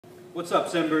What's up,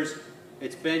 Simbers?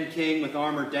 It's Ben King with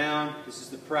ArmorDown. This is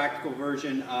the practical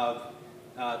version of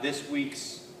this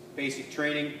week's basic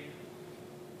training.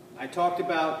 I talked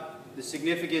about the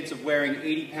significance of wearing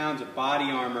 80 pounds of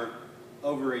body armor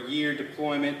over a year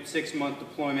deployment, 6-month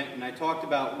deployment, and I talked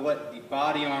about what the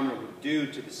body armor would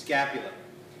do to the scapula.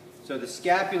 So the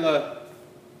scapula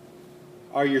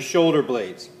are your shoulder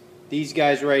blades, these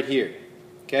guys right here,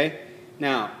 okay?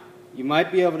 Now, you might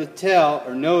be able to tell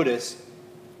or notice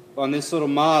on this little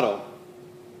model,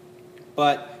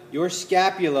 but your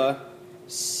scapula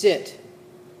sit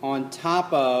on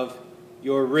top of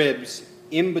your ribs.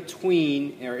 In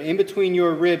between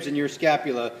your ribs and your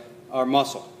scapula are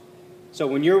muscle. So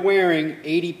when you're wearing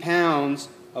 80 pounds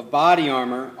of body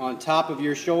armor on top of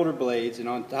your shoulder blades and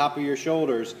on top of your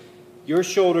shoulders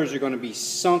are going to be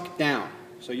sunk down.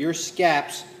 So your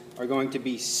scaps are going to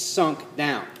be sunk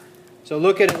down. So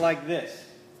look at it like this.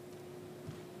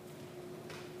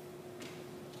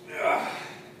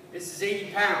 This is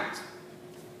 80 pounds.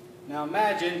 Now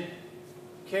imagine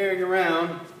carrying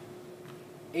around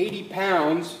 80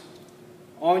 pounds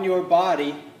on your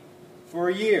body for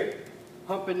a year,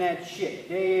 humping that shit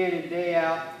day in and day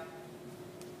out.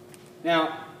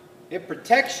 Now, it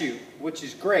protects you, which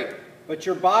is great, but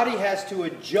your body has to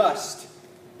adjust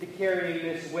to carrying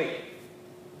this weight.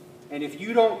 And if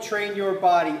you don't train your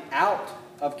body out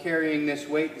of carrying this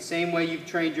weight the same way you've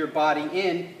trained your body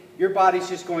in, your body's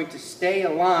just going to stay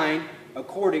aligned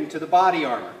according to the body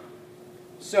armor.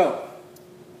 So,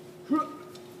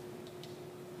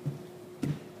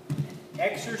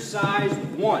 exercise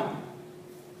 1.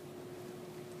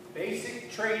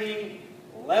 Basic training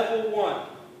level 1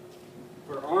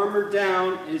 for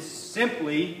ArmorDown is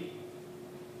simply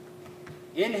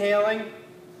inhaling,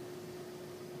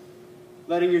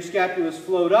 letting your scapulas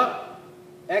float up,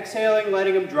 exhaling,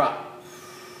 letting them drop.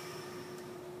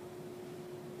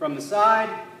 From the side,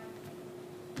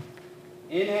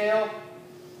 inhale,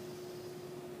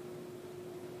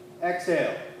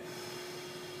 exhale.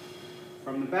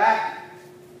 From the back,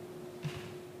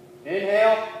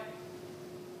 inhale,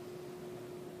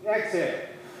 exhale.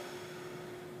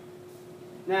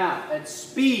 Now, at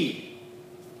speed,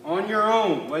 on your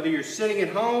own, whether you're sitting at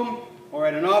home or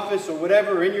at an office or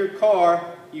whatever, in your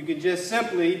car, you can just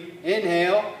simply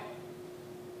inhale,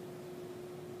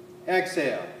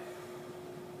 exhale.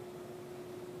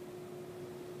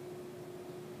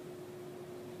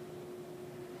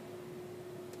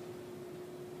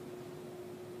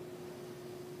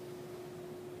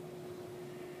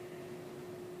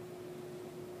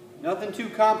 Nothing too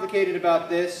complicated about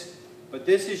this, but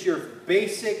this is your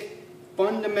basic,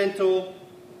 fundamental,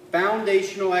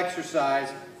 foundational exercise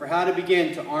for how to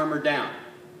begin to armor down.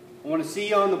 I want to see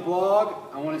you on the blog.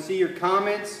 I want to see your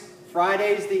comments.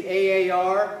 Friday's the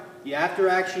AAR, the after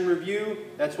action review.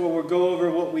 That's where we'll go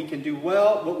over what we can do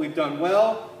well, what we've done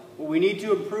well, what we need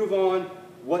to improve on,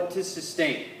 what to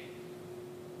sustain.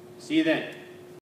 See you then.